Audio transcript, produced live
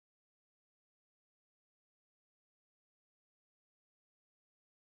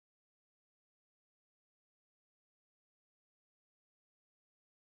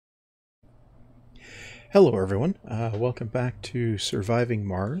Hello everyone, welcome back to Surviving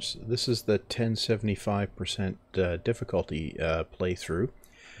Mars. This is the 1075% difficulty playthrough.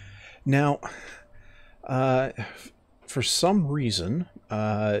 Now, for some reason,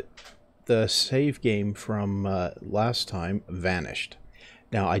 the save game from last time vanished.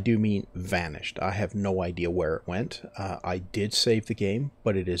 Now, I do mean vanished. I have no idea where it went. I did save the game,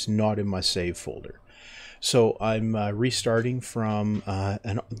 but it is not in my save folder. So I'm restarting from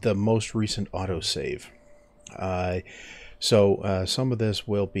the most recent autosave. So some of this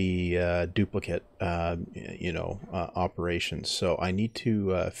will be duplicate, operations. So I need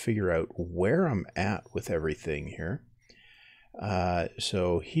to figure out where I'm at with everything here.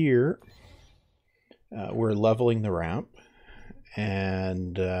 So here we're leveling the ramp,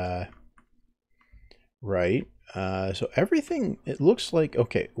 and right. So everything, it looks like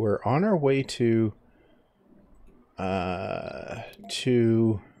okay. We're on our way to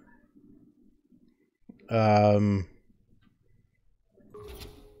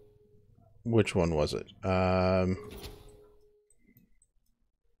which one was it?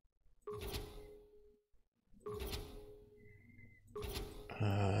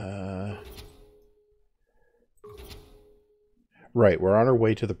 Right, we're on our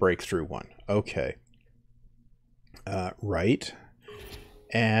way to the breakthrough one. Okay. Right.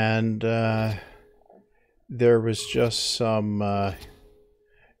 And there was just some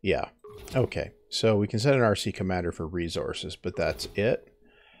yeah. Okay. So we can set an RC commander for resources, but that's it.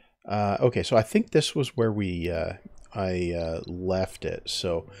 Okay, so I think this was where we I left it.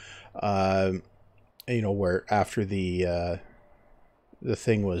 So where after the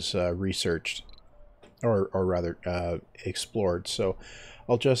thing was researched, or rather explored. So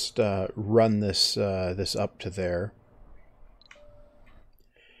I'll just run this this up to there.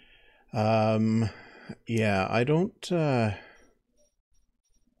 Yeah, I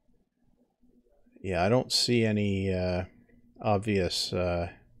don't see any obvious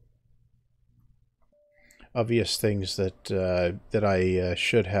obvious things that that I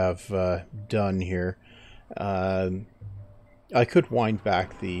should have done here. I could wind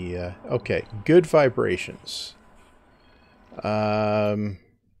back the okay, good vibrations. Domes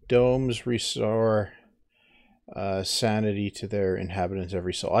restore sanity to their inhabitants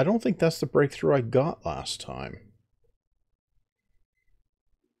every soul. I don't think that's the breakthrough I got last time.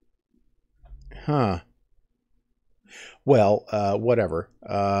 Huh. Well, whatever.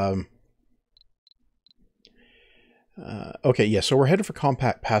 Okay, yeah, so we're headed for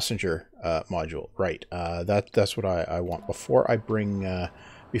compact passenger module. Right. That's what I want. Before I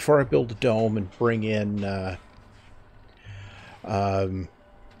build a dome and bring in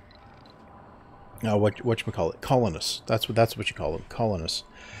whatchamacallit, colonists. That's what you call them, colonists.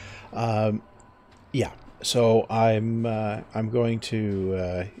 Yeah. So I'm going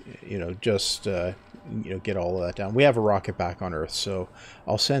to just get all of that down. We have a rocket back on Earth, so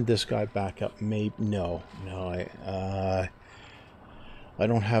I'll send this guy back up. Maybe no, I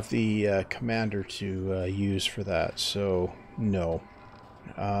don't have the commander to use for that, so no.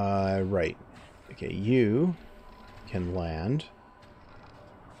 Right. Okay, you can land.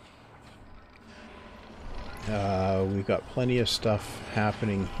 We've got plenty of stuff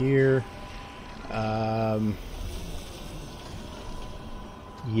happening here.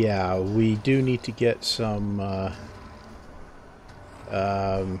 Yeah, we do need to get some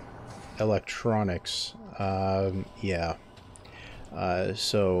electronics. Yeah.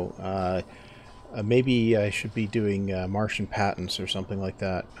 So maybe I should be doing Martian patents or something like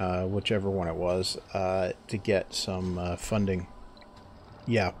that, whichever one it was, to get some funding.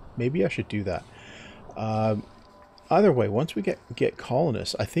 Yeah, maybe I should do that. Either way, once we get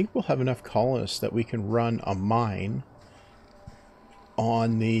colonists, I think we'll have enough colonists that we can run a mine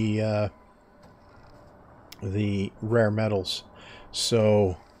on the rare metals.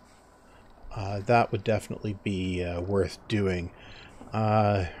 So that would definitely be worth doing.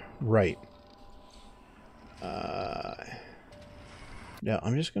 Right. Now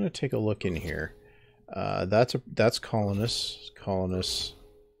I'm just going to take a look in here. That's colonists,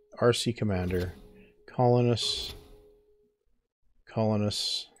 RC commander, colonists,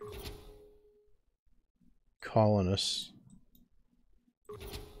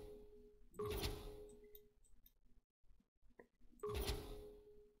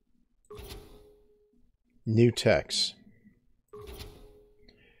 new techs.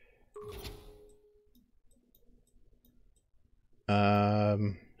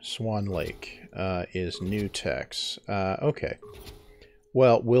 Swan Lake is new techs. Okay.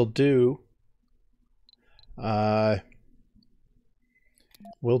 Well, we'll do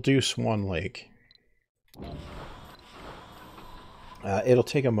Swan Lake. It'll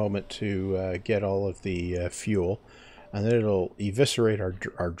take a moment to get all of the fuel, and then it'll eviscerate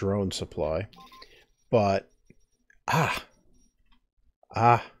our drone supply. But, ah,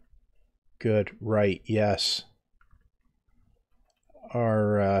 good, right, yes.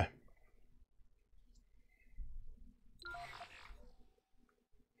 Our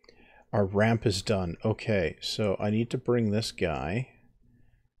ramp is done. Okay, so I need to bring this guy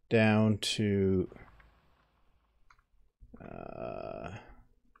down to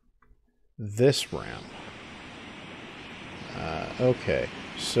this ramp. Okay,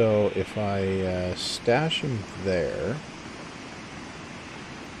 so if I stash him there...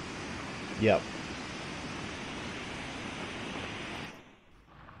 Yep.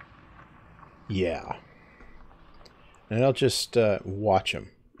 Yeah. And I'll just watch him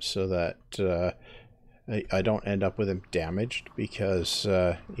so that I don't end up with him damaged, because,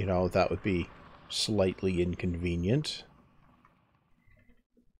 you know, that would be slightly inconvenient.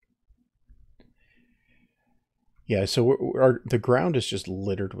 Yeah, so the ground is just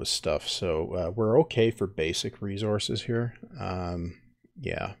littered with stuff, so we're okay for basic resources here.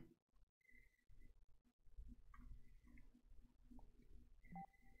 Yeah.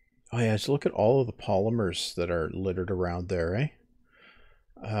 Oh yeah, just look at all of the polymers that are littered around there, eh?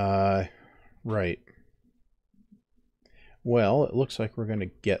 Right. Well, it looks like we're going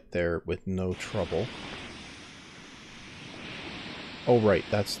to get there with no trouble. Oh, right,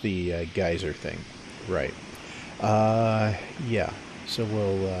 that's the geyser thing. Right. Yeah, so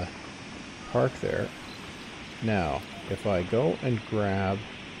we'll park there. Now, if I go and grab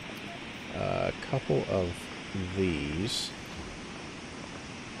a couple of these...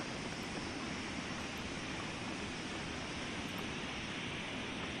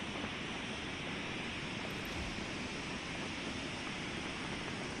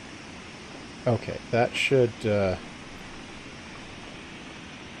 Okay, that should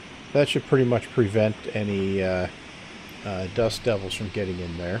pretty much prevent any dust devils from getting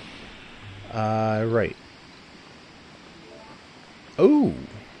in there. Right. Oh,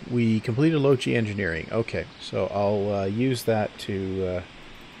 we completed low-G engineering. Okay, so I'll use that to...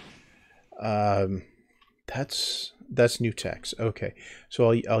 that's new text. Okay,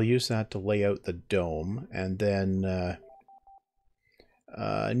 so I'll use that to lay out the dome, and then...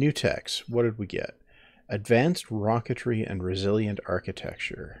 new text. What did we get? Advanced rocketry and resilient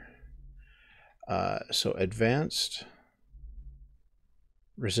architecture. So advanced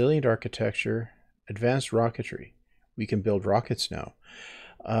resilient architecture, advanced rocketry. We can build rockets now.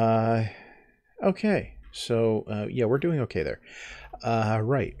 Okay, so yeah, we're doing okay there.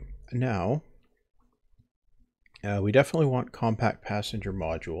 Right, now we definitely want compact passenger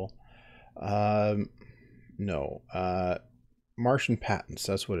module. No, Martian patents,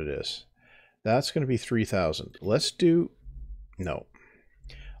 that's what it is. That's going to be 3,000. Let's do... No.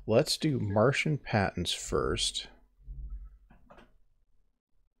 Let's do Martian patents first.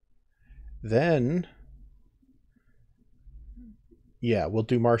 Then... Yeah, we'll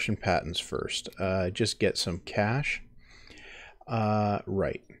do Martian patents first. Just get some cash.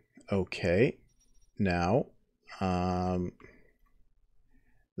 Right. Okay. Now,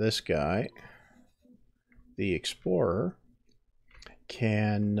 this guy, the Explorer...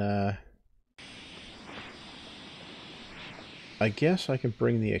 can, I guess I can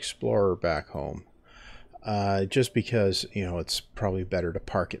bring the Explorer back home. Just because, you know, it's probably better to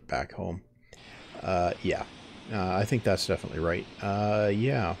park it back home. Yeah. I think that's definitely right.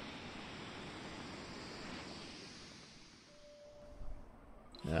 Yeah.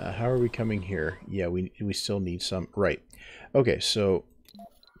 How are we coming here? Yeah, we still need some. Right. Okay, so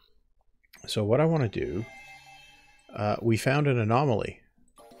what I want to do... we found an anomaly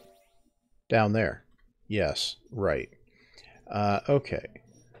down there. Yes, right. Okay.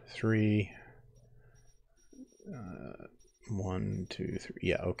 3. 1, 2, 3.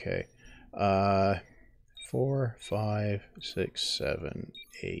 Yeah, okay. 4, 5, 6, 7,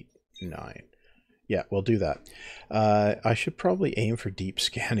 8, 9. Yeah, we'll do that. I should probably aim for deep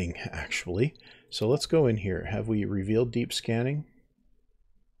scanning, actually. So let's go in here. Have we revealed deep scanning?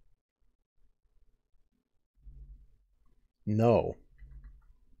 No.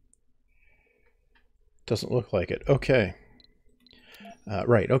 Doesn't look like it. Okay.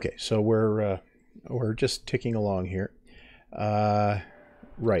 Right, okay. So we're just ticking along here.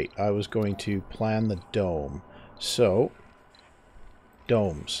 Right, I was going to plan the dome. So,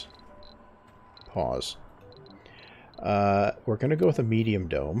 domes. Pause. We're going to go with a medium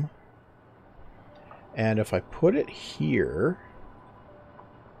dome. And if I put it here...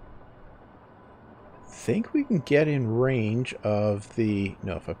 I think we can get in range of the...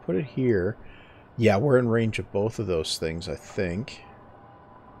 No, if I put it here... Yeah, we're in range of both of those things, I think.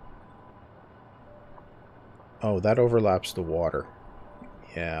 Oh, that overlaps the water.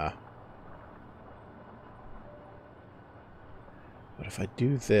 Yeah. But if I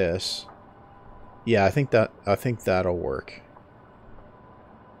do this... Yeah, I think that'll work.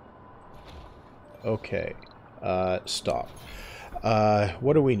 Okay. Stop.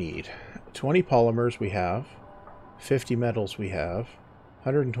 What do we need? 20 polymers we have. 50 metals we have.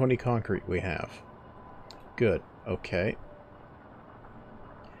 120 concrete we have. Good. Okay.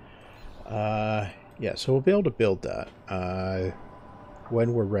 Yeah, so we'll be able to build that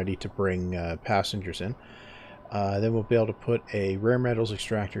when we're ready to bring passengers in. Then we'll be able to put a rare metals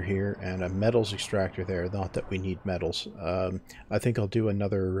extractor here and a metals extractor there. Not that we need metals. I think I'll do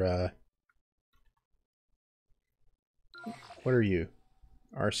another... what are you?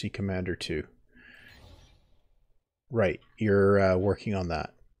 RC Commander 2. Right, you're working on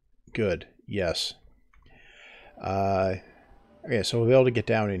that. Good, yes. Okay, so we'll be able to get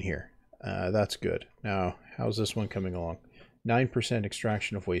down in here. That's good. Now, how's this one coming along? 9%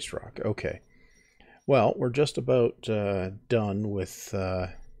 extraction of waste rock. Okay. Well, we're just about done with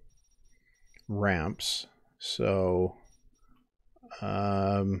ramps. So,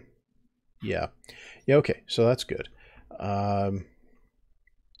 yeah. Yeah, okay, so that's good. The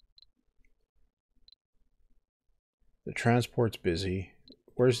transport's busy.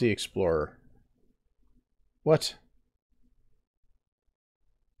 Where's the explorer? What?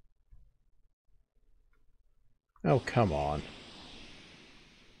 Oh, come on.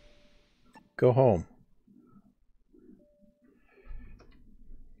 Go home.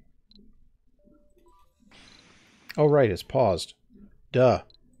 Oh, right, it's paused. Duh.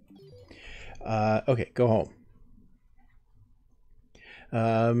 Okay, go home.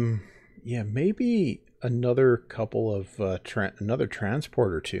 Yeah, maybe another couple of another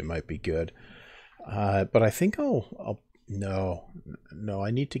transport or two might be good. But I think I'll no,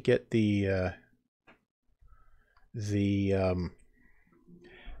 I need to get the uh,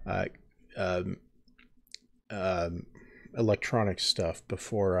 um, electronic stuff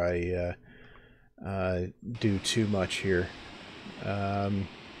before I do too much here.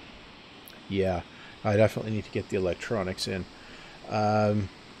 Yeah, I definitely need to get the electronics in.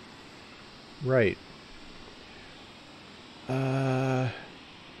 Right.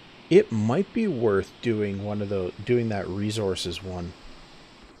 It might be worth doing doing that resources one.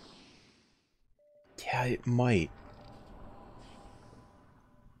 Yeah, it might.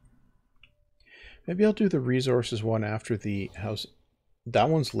 Maybe I'll do the resources one after the house. That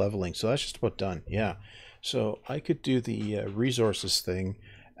one's leveling, so that's just about done. Yeah. So I could do the resources thing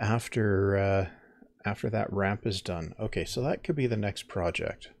after that ramp is done. Okay, so that could be the next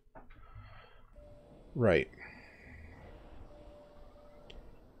project. Right.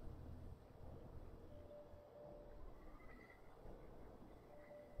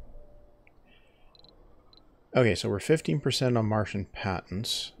 Okay, so we're 15% on Martian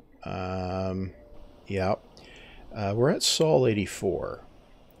patents. Yeah. We're at Sol 84.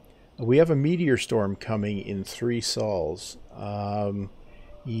 We have a meteor storm coming in 3 sols.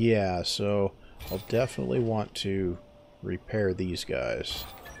 Yeah, so I'll definitely want to repair these guys.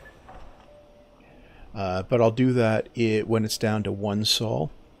 But I'll do that when it's down to 1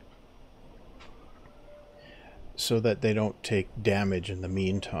 sol, so that they don't take damage in the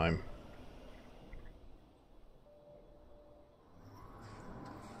meantime.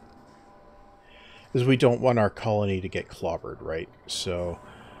 Because we don't want our colony to get clobbered, right? So,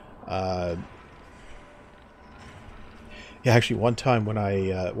 yeah, actually, one time when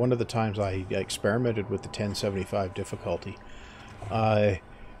one of the times I experimented with the 1075 difficulty,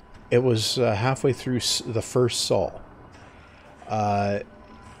 it was halfway through the first sol.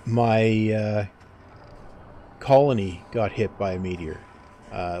 My colony got hit by a meteor,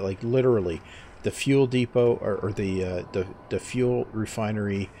 like literally, the fuel depot or the fuel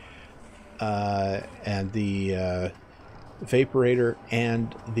refinery. And the vaporator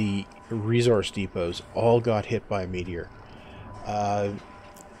and the resource depots all got hit by a meteor.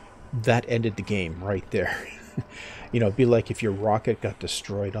 That ended the game right there. You know, it'd be like if your rocket got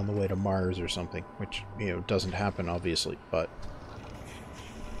destroyed on the way to Mars or something, which, you know, doesn't happen, obviously, but...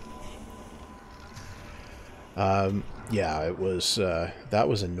 yeah, it was, that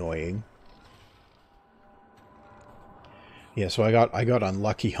was annoying. Yeah, so I got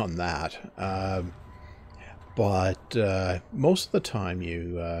unlucky on that. But most of the time,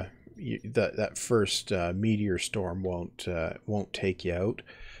 that first meteor storm won't take you out.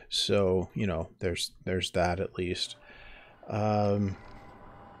 So, you know, there's that at least. Yeah,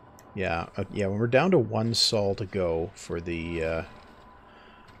 yeah. When we're down to 1 sol to go for the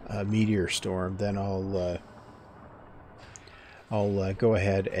meteor storm, then I'll go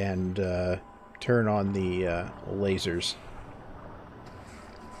ahead and turn on the lasers.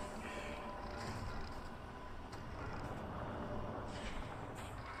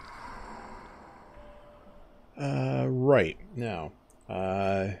 Right. Now,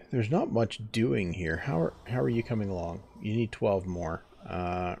 there's not much doing here. How are you coming along? You need 12 more.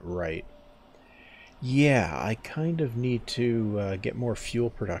 Right. Yeah, I kind of need to get more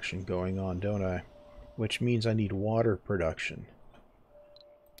fuel production going on, don't I? Which means I need water production.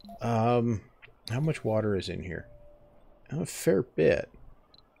 How much water is in here? A fair bit.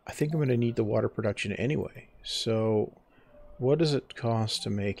 I think I'm going to need the water production anyway. So, what does it cost to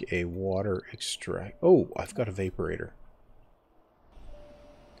make a water extract? Oh, I've got a vaporator.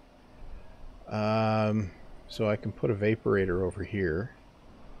 So I can put a vaporator over here.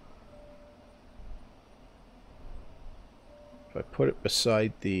 If I put it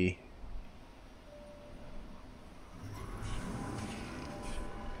beside the...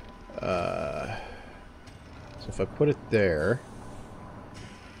 so if I put it there,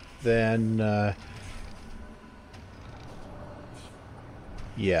 then...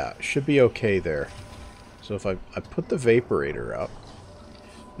 yeah, should be okay there. So if I put the vaporator up,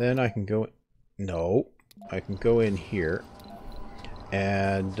 then I can go... No, I can go in here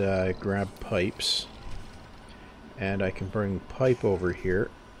and grab pipes. And I can bring pipe over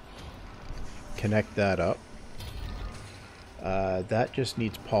here, connect that up. That just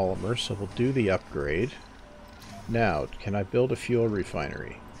needs polymer, so we'll do the upgrade. Now, can I build a fuel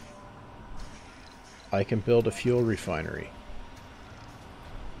refinery? I can build a fuel refinery.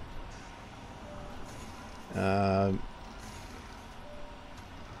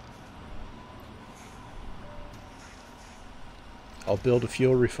 I'll build a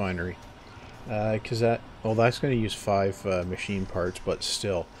fuel refinery. Because that... Well, that's going to use 5 machine parts, but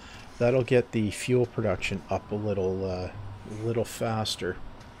still. That'll get the fuel production up a little faster.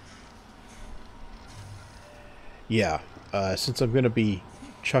 Yeah, since I'm going to be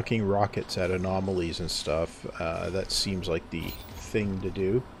chucking rockets at anomalies and stuff, that seems like the thing to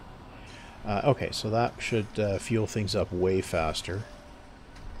do. Okay, so that should fuel things up way faster.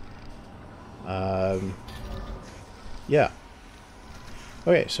 Yeah.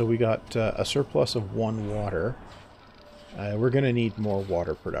 Okay, so we got a surplus of 1 water. We're going to need more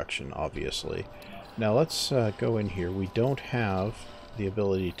water production, obviously. Now let's go in here. We don't have the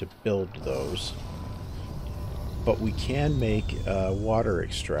ability to build those, but we can make a water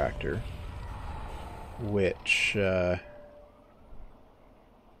extractor, which I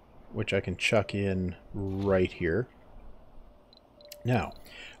can chuck in right here. Now,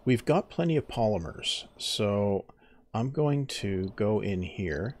 we've got plenty of polymers, so I'm going to go in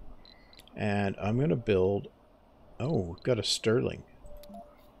here and I'm going to build... Oh, we've got a sterling.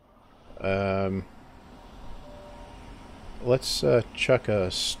 Let's chuck a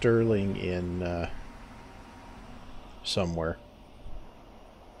sterling in somewhere.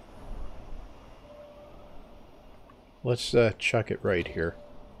 Let's chuck it right here.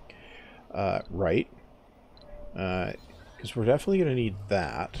 Right. Because we're definitely going to need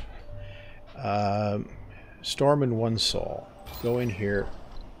that. Storm and 1 sol. Go in here,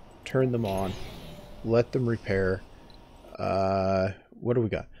 turn them on, let them repair. What do we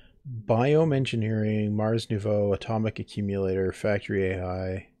got? Biome engineering, Mars Nouveau, atomic accumulator, factory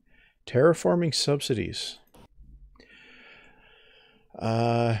AI, terraforming subsidies.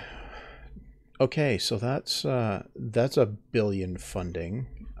 Okay, so that's a $1 billion funding,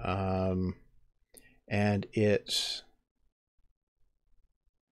 and it's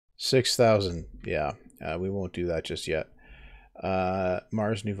 6,000. Yeah, we won't do that just yet.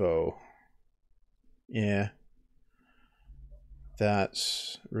 Mars Nouveau. Yeah.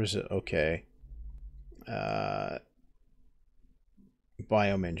 That's okay. Biome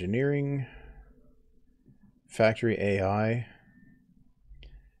engineering, factory AI,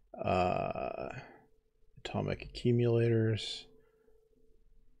 atomic accumulators.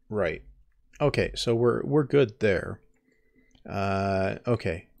 Right. Okay, so we're good there.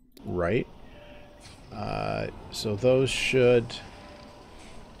 Okay, right. So those should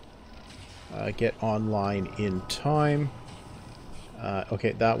get online in time.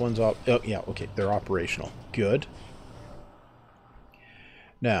 Okay, that one's up. Oh, yeah, okay, they're operational. Good.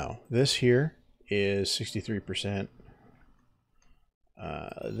 Now, this here is 63%.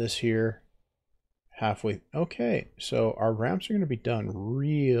 This here, halfway. Okay, so our ramps are going to be done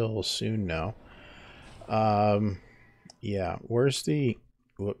real soon now. Yeah, where's the...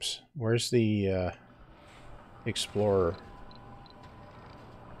 Whoops. Where's the Explorer?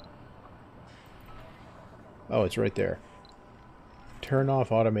 Oh, it's right there. Turn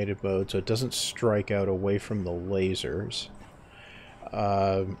off automated mode so it doesn't strike out away from the lasers.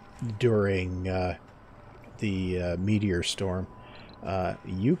 during the meteor storm.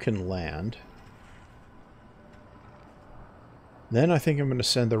 You can land. Then I think I'm going to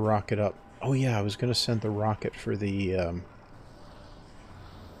send the rocket up. Oh yeah, I was going to send the rocket for the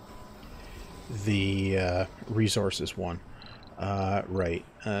resources one. Right.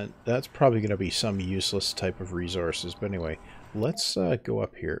 That's probably going to be some useless type of resources. But anyway, let's go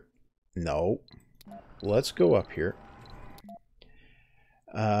up here. No. Let's go up here.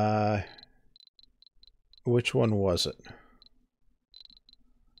 Which one was it?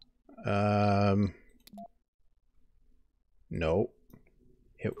 No.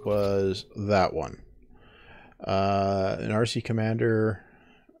 It was that one. An RC Commander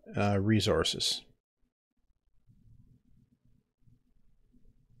resources.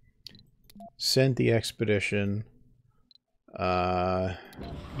 Send the expedition.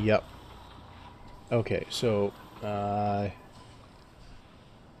 Yep. Okay, so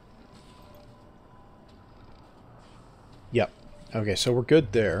yep. Okay, so we're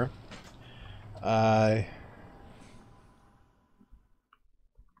good there.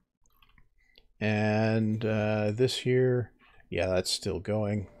 And this here, yeah, that's still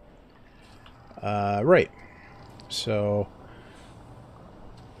going. Right. So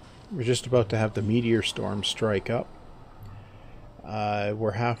we're just about to have the meteor storm strike up.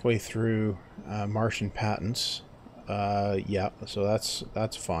 We're halfway through Martian patents. Yeah, so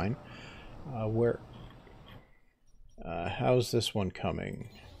that's fine. How's this one coming?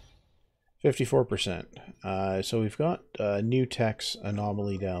 54%. So we've got new text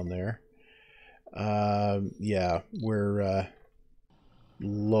anomaly down there. Yeah, we're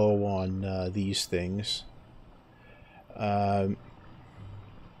low on these things.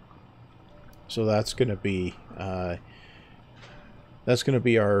 So that's going to be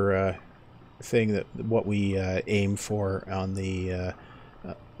our thing, that what we aim for on the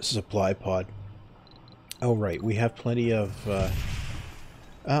supply pod. Oh right, we have plenty of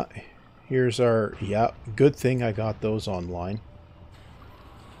here's our, yeah, good thing I got those online.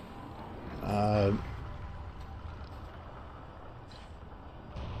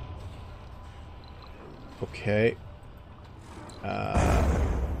 Okay.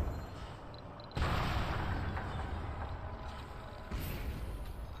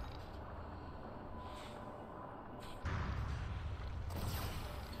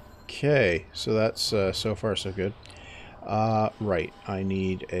 Okay, so that's so far so good. Right, I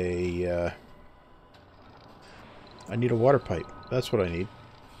need a water pipe. That's what I need.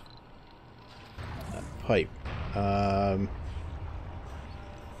 Pipe.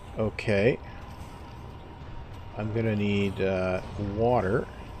 Okay. I'm gonna need water.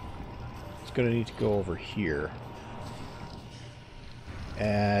 It's gonna need to go over here.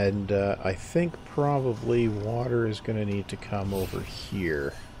 And I think probably water is gonna need to come over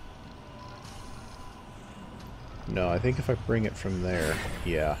here. No, I think if I bring it from there,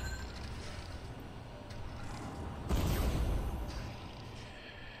 yeah.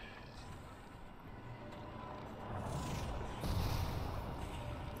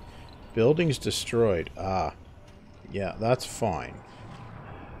 Buildings destroyed. Ah. Yeah, that's fine.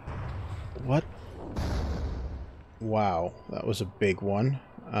 What? Wow, that was a big one.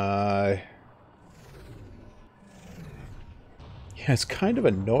 Yeah, it's kind of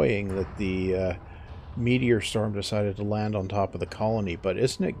annoying that the meteor storm decided to land on top of the colony, but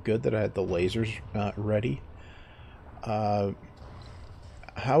isn't it good that I had the lasers ready? How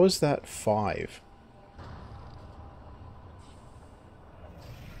is that 5?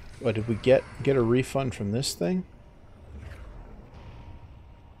 What, did we get a refund from this thing?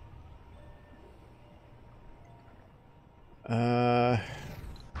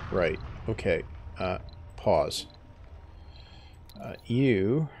 Right. Okay. Pause.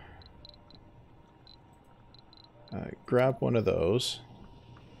 You grab one of those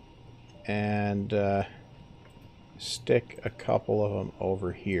and stick a couple of them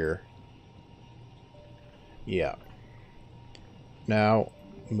over here. Yeah. Now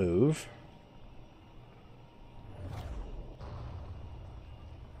move.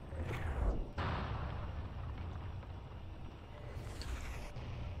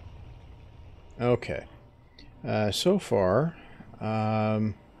 Okay. So far,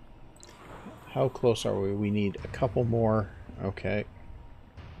 how close are we? We need a couple more. Okay.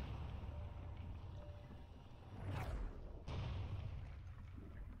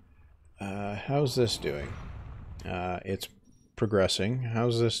 How's this doing? It's progressing.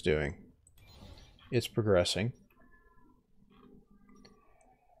 How's this doing? It's progressing.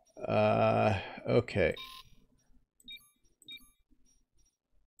 Okay.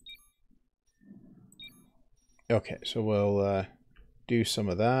 Okay, so we'll do some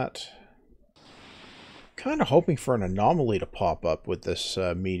of that. Kind of hoping for an anomaly to pop up with this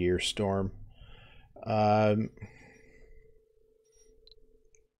meteor storm. Oh.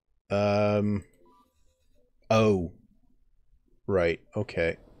 Right,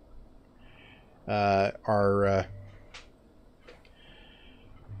 okay. Our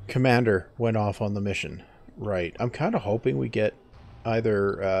commander went off on the mission. Right. I'm kind of hoping we get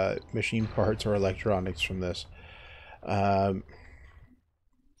either machine parts or electronics from this.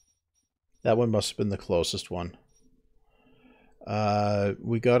 That one must have been the closest one.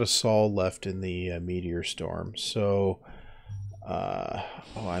 We got a Sol left in the meteor storm, so oh,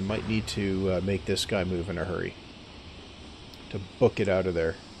 I might need to make this guy move in a hurry to book it out of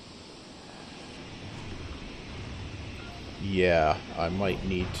there. Yeah, I might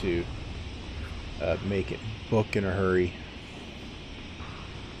need to make it book in a hurry.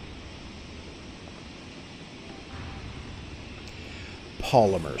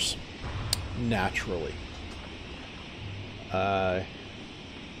 Polymers, naturally.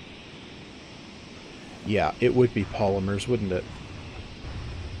 Yeah, it would be polymers, wouldn't it?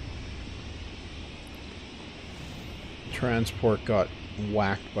 Transport got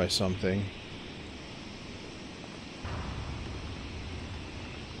whacked by something.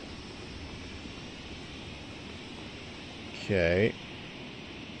 Okay.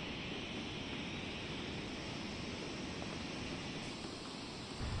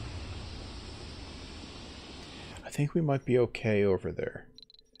 I think we might be okay over there.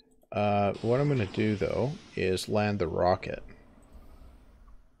 What I'm going to do, though, is land the rocket.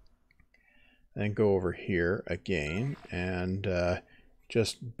 Then go over here again and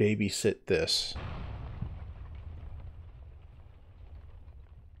just babysit this.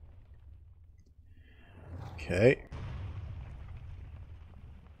 Okay.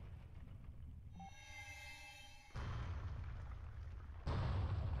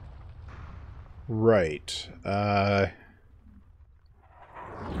 Right.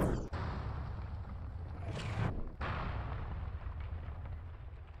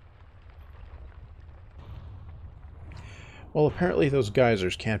 Well, apparently those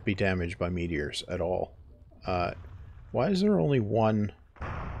geysers can't be damaged by meteors at all. Why is there only one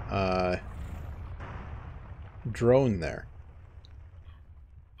drone there?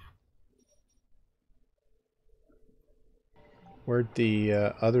 Where'd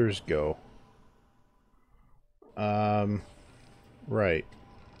the others go? Right.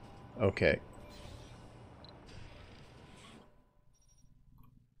 Okay.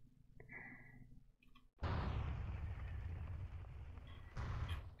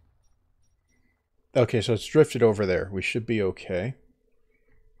 Okay, so it's drifted over there. We should be okay.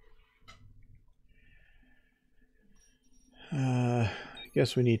 I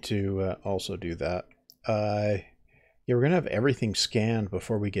guess we need to also do that. Yeah, we're going to have everything scanned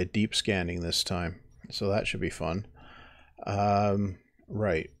before we get deep scanning this time. So that should be fun.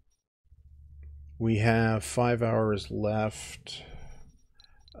 Right. We have 5 hours left.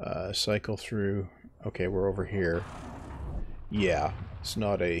 Cycle through. Okay, we're over here. Yeah, it's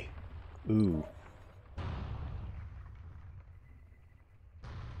not a... Ooh.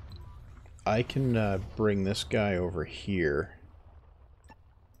 I can bring this guy over here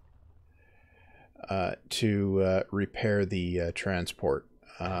to repair the transport.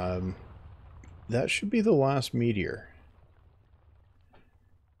 That should be the last meteor.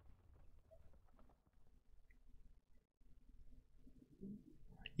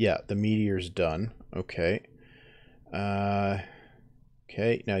 Yeah, the meteor's done. Okay.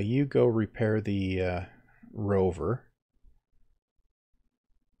 Okay, now you go repair the rover.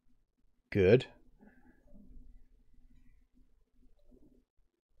 Good.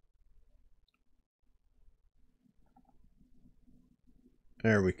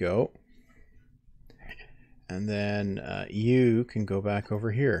 There we go. And then you can go back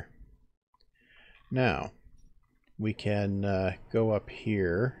over here. Now, we can go up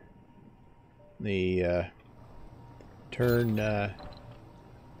here. Turn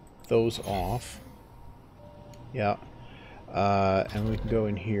those off. Yeah. And we can go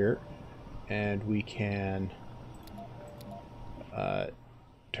in here and we can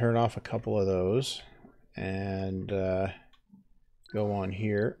turn off a couple of those and go on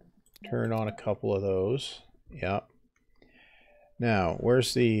here, turn on a couple of those. Yeah. Now,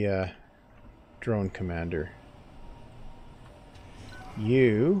 where's the drone commander?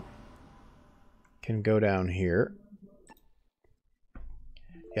 You can go down here.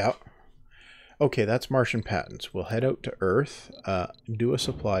 Yeah. Okay, that's Martian patents. We'll head out to Earth, do a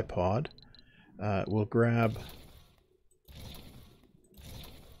supply pod. We'll grab...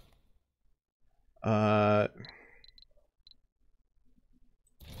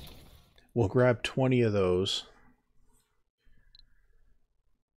 We'll grab 20 of those.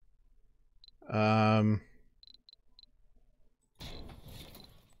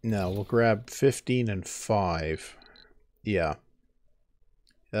 No, we'll grab 15 and 5. Yeah.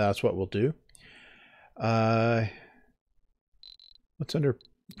 That's what we'll do. What's under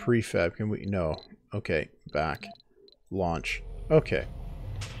prefab? Can we... No. Okay, back. Launch. Okay.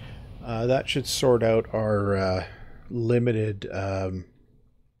 That should sort out our limited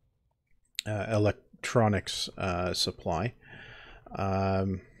electronics supply.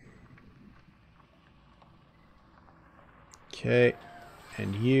 Okay,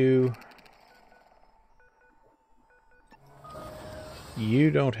 and you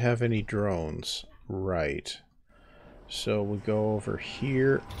don't have any drones, right? So we'll go over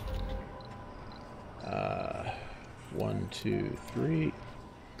here. 1, 2, 3,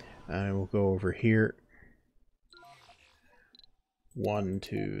 and we'll go over here. 1,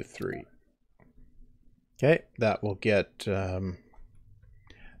 2, 3. Okay, that will get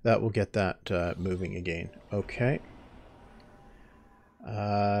that moving again. Okay.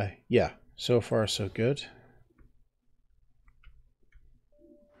 Yeah, so far so good.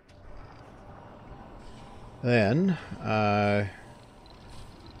 Then,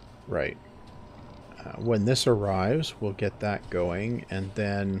 right. When this arrives, we'll get that going, and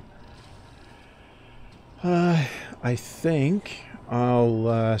then I think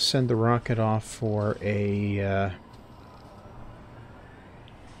I'll send the rocket off for a...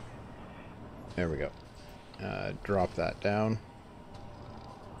 there we go. Drop that down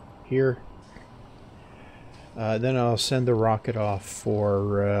here. Then I'll send the rocket off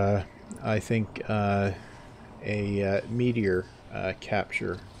for, I think, a meteor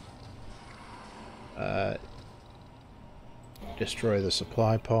capture. Destroy the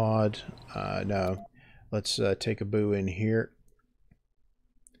supply pod. No. Let's take a boo in here.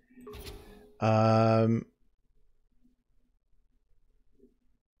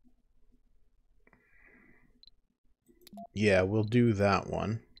 Yeah, we'll do that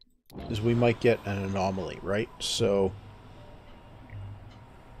one. Because we might get an anomaly, right? So...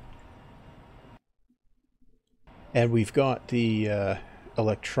 And we've got the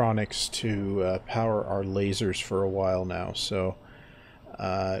electronics to power our lasers for a while now, so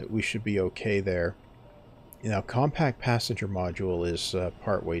we should be okay there. Now, compact passenger module is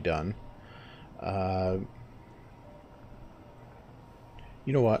partway done.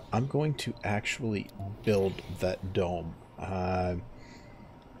 You know what? I'm going to actually build that dome.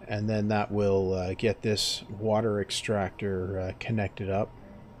 And then that will get this water extractor connected up.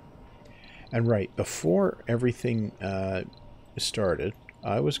 And right, before everything started,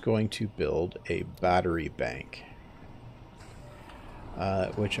 I was going to build a battery bank.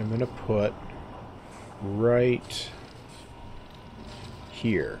 Which I'm going to put right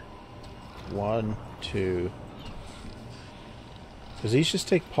here. 1, 2... Because these just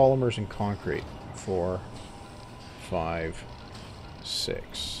take polymers and concrete. 4, 5,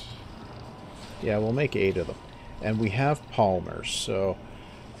 6. Yeah, we'll make 8 of them. And we have polymers, so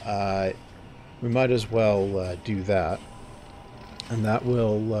we might as well do that. And that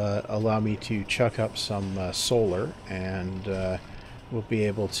will allow me to chuck up some solar, and we'll be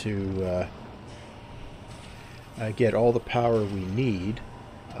able to get all the power we need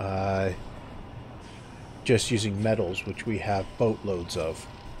just using metals, which we have boatloads of.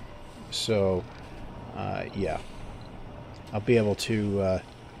 So, yeah. I'll be able to...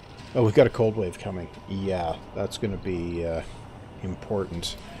 oh, we've got a cold wave coming. Yeah, that's going to be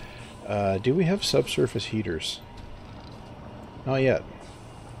important. Do we have subsurface heaters? Not yet.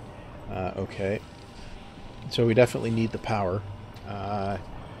 Okay. So we definitely need the power.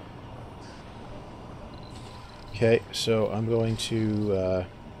 Okay, so I'm going to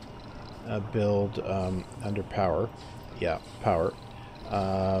build under power. Yeah, power.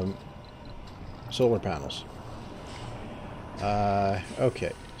 Solar panels.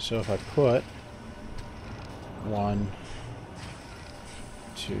 Okay, so if I put 1,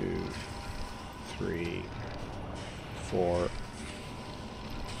 2, 3, 4,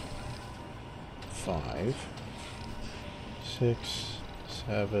 5, 6,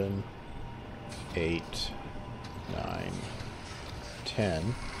 7, 8, 9,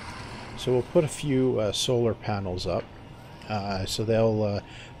 10. So we'll put a few solar panels up, so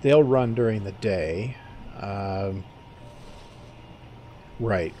they'll run during the day.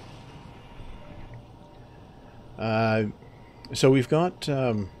 Right. So we've got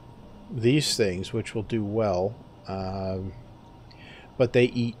these things, which will do well, but they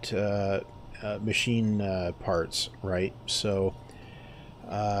eat machine parts, right? So,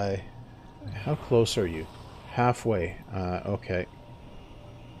 how close are you? Halfway. Okay.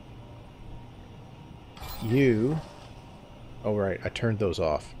 You... Oh, right, I turned those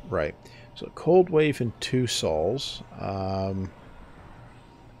off. Right. So cold wave and 2 sols.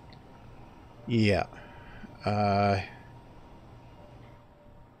 Yeah.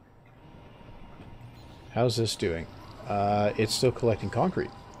 How's this doing? It's still collecting concrete.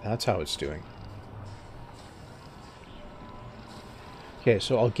 That's how it's doing. Okay,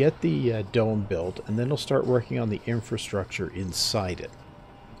 so I'll get the dome built, and then I'll start working on the infrastructure inside it.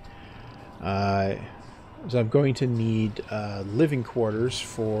 So I'm going to need living quarters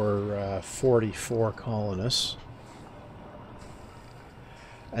for 44 colonists.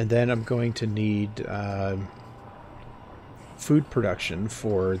 And then I'm going to need food production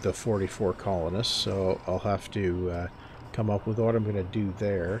for the 44 colonists, so I'll have to come up with what I'm going to do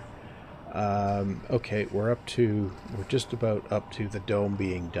there. Okay, we're just about up to the dome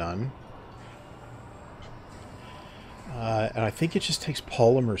being done. And I think it just takes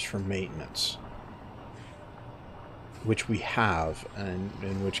polymers for maintenance, which we have, and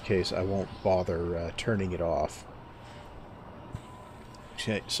in which case I won't bother turning it off.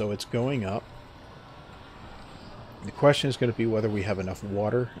 Okay, so it's going up. The question is going to be whether we have enough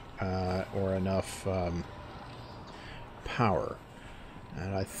water or enough power.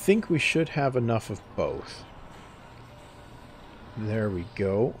 And I think we should have enough of both. There we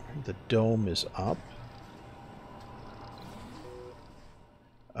go. The dome is up.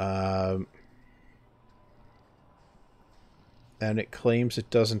 And it claims it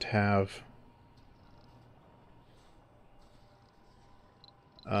doesn't have...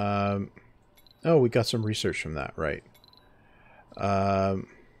 oh, we got some research from that, right. Oh,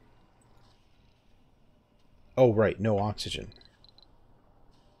 right, no oxygen.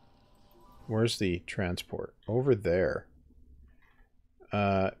 Where's the transport? Over there.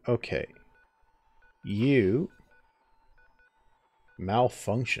 Okay. You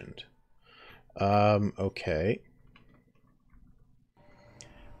malfunctioned. Okay.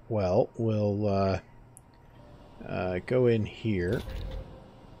 Well, we'll go in here.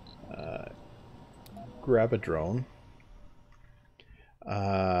 Grab a drone.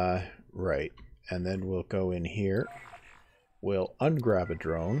 Right. And then we'll go in here. We'll ungrab a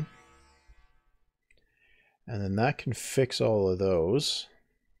drone. And then that can fix all of those.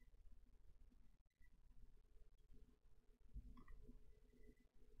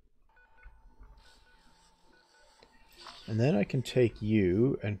 And then I can take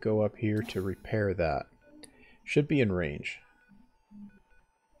you and go up here to repair that. Should be in range.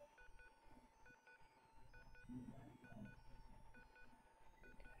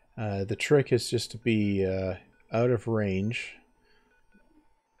 The trick is just to be out of range,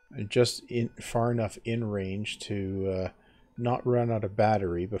 just far enough in range to not run out of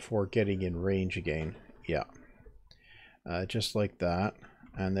battery before getting in range again. Yeah, just like that.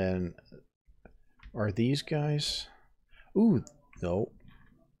 And then, are these guys? Ooh, no.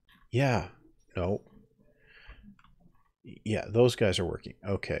 Yeah, no. Yeah, those guys are working.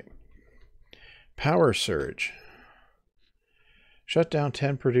 Okay. Power surge. Shut down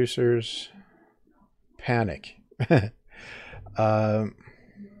 10 producers. Panic.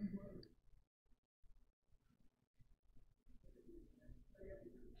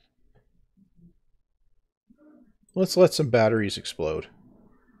 Let's let some batteries explode.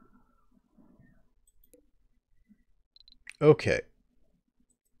 Okay.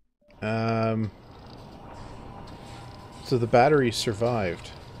 So the batteries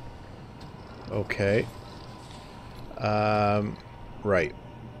survived. Okay. Right.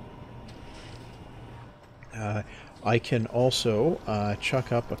 I can also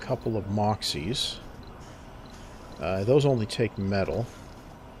chuck up a couple of Moxies. Those only take metal,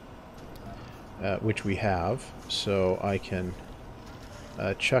 which we have, so I can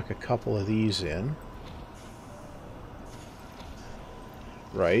chuck a couple of these in.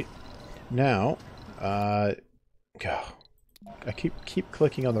 Right. Now, I keep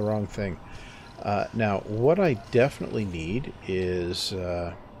clicking on the wrong thing. Now, what I definitely need is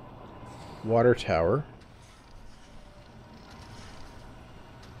water tower.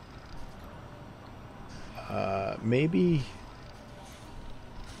 Maybe...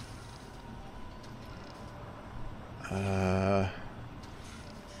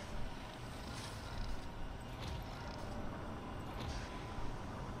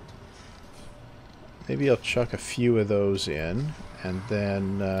 maybe I'll chuck a few of those in, and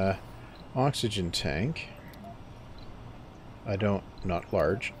then oxygen tank. Not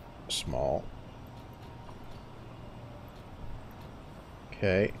large, small.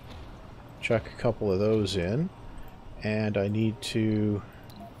 Okay, chuck a couple of those in, and I need to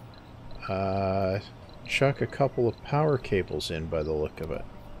chuck a couple of power cables in by the look of it.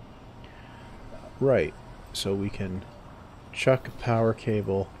 Right, so we can chuck a power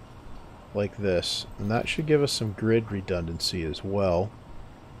cable like this, and that should give us some grid redundancy as well.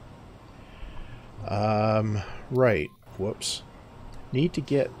 Right. Whoops. Need to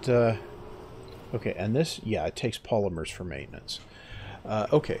get... okay, and this... Yeah, it takes polymers for maintenance.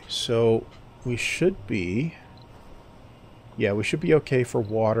 Okay, so we should be... Yeah, we should be okay for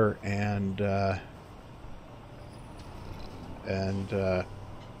water and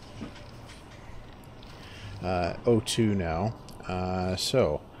O2 now.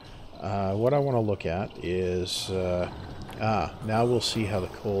 What I want to look at is... now we'll see how the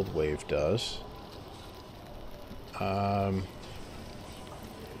cold wave does.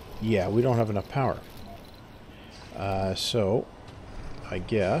 Yeah, we don't have enough power. So, I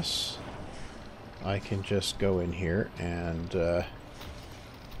guess I can just go in here and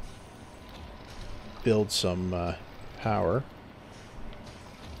build some power.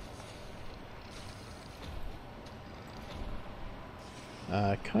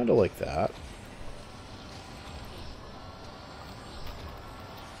 Kind of like that.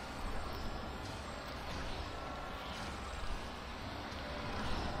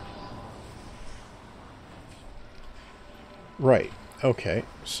 Right. Okay.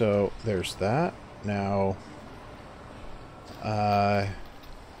 So there's that. Now,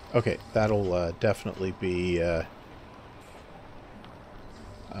 okay, that'll definitely be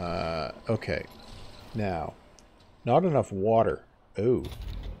okay. Now, not enough water. Oh,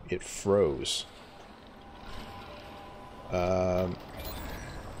 it froze. Open.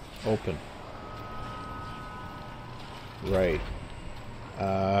 Right.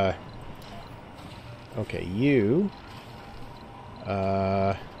 Okay, you...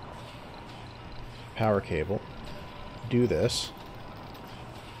 power cable. Do this.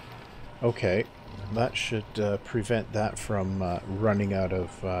 Okay, that should prevent that from running out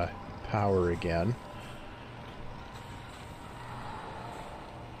of power again.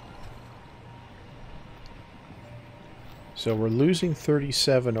 So we're losing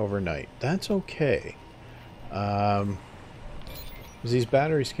 37 overnight. That's okay. These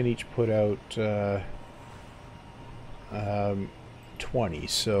batteries can each put out 20,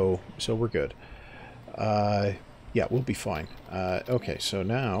 so we're good. Yeah, we'll be fine. Okay, so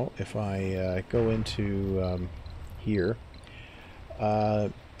now if I go into here, a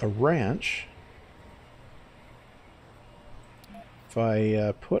ranch. If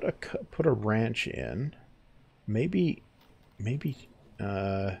I put a ranch in, maybe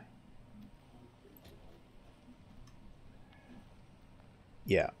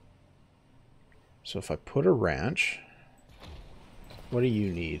yeah. So if I put a ranch, what do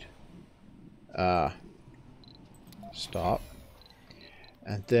you need? Stop.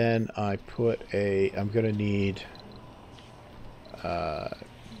 And then I put I'm gonna need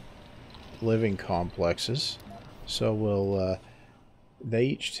living complexes. So we'll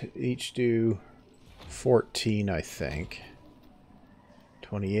they each do 14, I think.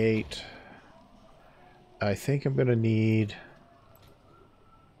 28. I think I'm gonna need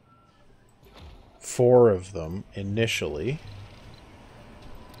 4 of them initially.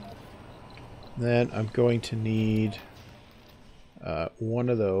 Then I'm going to need 1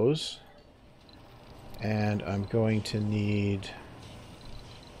 of those, and I'm going to need...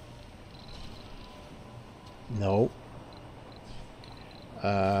 No.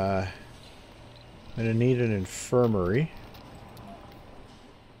 I'm going to need an infirmary.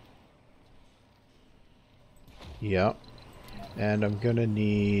 Yep. And I'm going to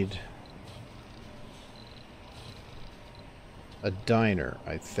need a diner,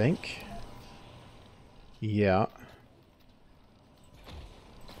 I think. Yeah.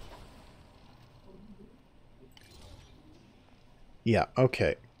 Yeah,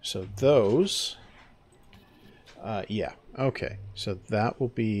 okay. So those... yeah, okay. So that will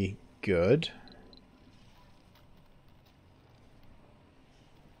be good.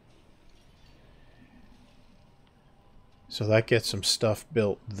 So that gets some stuff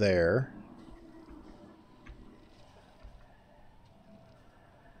built there.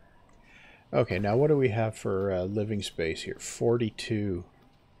 Okay, now what do we have for living space here? 42.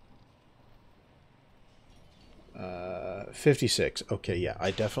 56. Okay, yeah,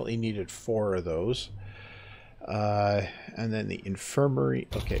 I definitely needed 4 of those. And then the infirmary.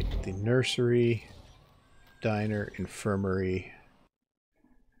 Okay, the nursery, diner, infirmary.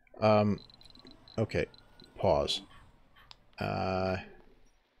 Okay, pause.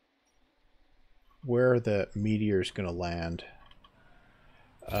 Where are the meteors going to land?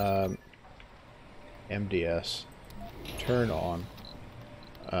 MDS. Turn on.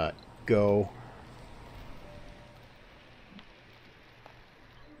 Go.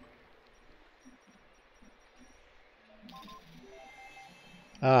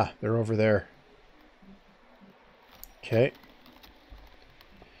 Ah, they're over there. Okay.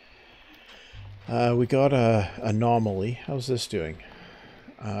 We got a anomaly. How's this doing?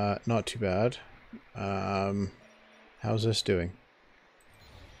 Not too bad. How's this doing?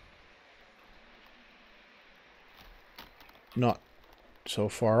 Not so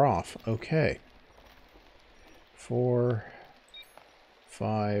far off. Okay. 4,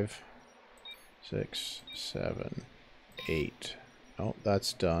 5, 6, 7, 8. Oh,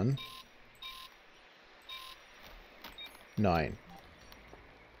 that's done. 9.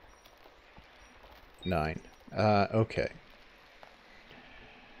 9. Okay.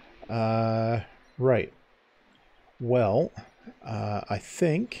 Right. Well, I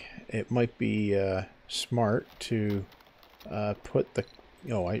think it might be smart to put the...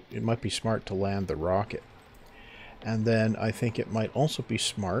 it might be smart to land the rocket. And then I think it might also be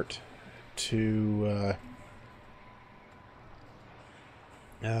smart to...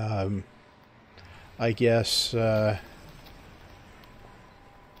 I guess... okay,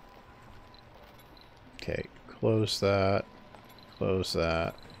 close that, close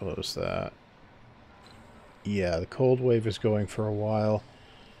that, close that. Yeah, the cold wave is going for a while.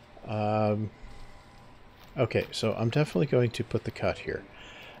 Okay, so I'm definitely going to put the cut here.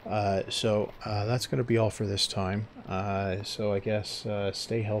 So that's going to be all for this time. So I guess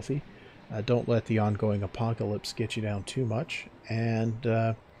stay healthy. Don't let the ongoing apocalypse get you down too much.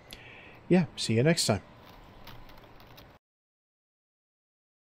 And yeah, see you next time.